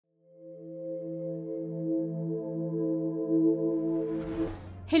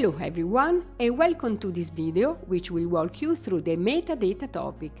Hello everyone and welcome to this video which will walk you through the metadata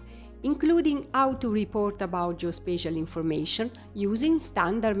topic, including how to report about geospatial information using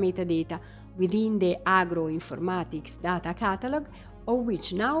standard metadata within the Agro-informatics data catalog, of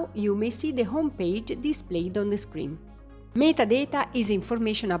which now you may see the home page displayed on the screen. Metadata is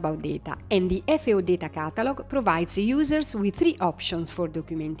information about data, and the FAO data catalog provides users with three options for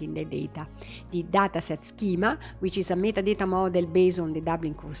documenting the data: the dataset schema, which is a metadata model based on the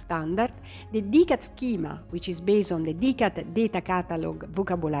Dublin Core standard; the DCAT schema, which is based on the DCAT data catalog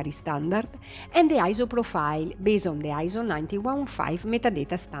vocabulary standard; and the ISO profile, based on the ISO 9115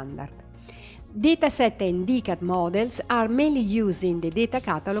 metadata standard. Dataset and DCAT models are mainly used in the data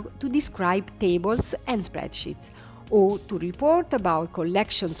catalog to describe tables and spreadsheets, or to report about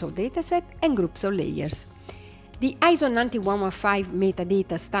collections of datasets and groups of layers. The ISO 9115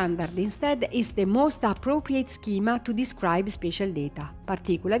 metadata standard instead is the most appropriate schema to describe spatial data,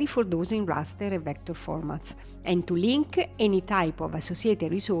 particularly for those in raster and vector formats, and to link any type of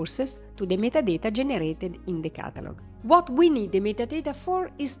associated resources to the metadata generated in the catalog. What we need the metadata for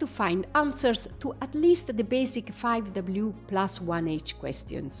is to find answers to at least the basic 5W plus 1H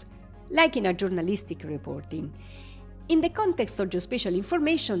questions, like in a journalistic reporting. In the context of geospatial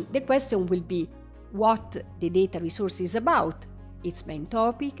information, the question will be what the data resource is about, its main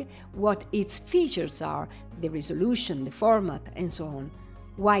topic, what its features are, the resolution, the format, and so on.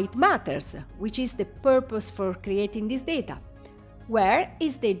 Why it matters, which is the purpose for creating this data. Where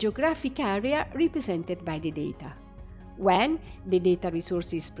is the geographic area represented by the data? When the data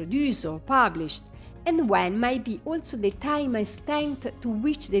resource is produced or published, and when might be also the time and extent to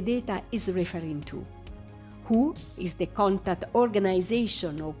which the data is referring to. Who is the contact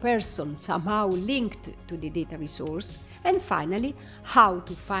organization or person somehow linked to the data resource, and finally, how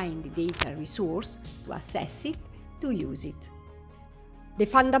to find the data resource, to assess it, to use it. The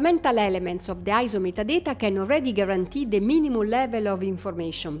fundamental elements of the ISO metadata can already guarantee the minimum level of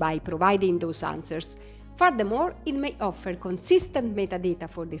information by providing those answers. Furthermore, it may offer consistent metadata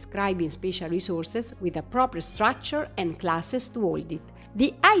for describing spatial resources with a proper structure and classes to hold it.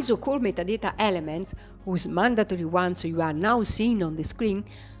 The ISO core metadata elements, whose mandatory ones you are now seeing on the screen,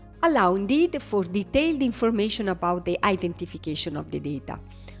 allow indeed for detailed information about the identification of the data.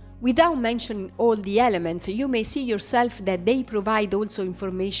 Without mentioning all the elements, you may see yourself that they provide also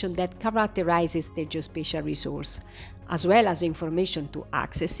information that characterizes the geospatial resource, as well as information to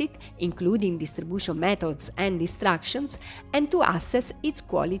access it, including distribution methods and instructions, and to assess its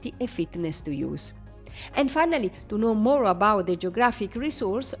quality and fitness to use. And finally, to know more about the geographic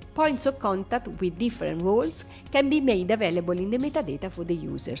resource, points of contact with different roles can be made available in the metadata for the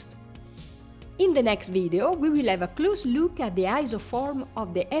users. In the next video, we will have a close look at the ISO form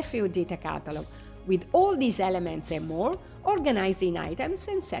of the FAO data catalog, with all these elements and more organized in items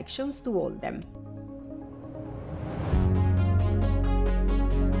and sections to hold them.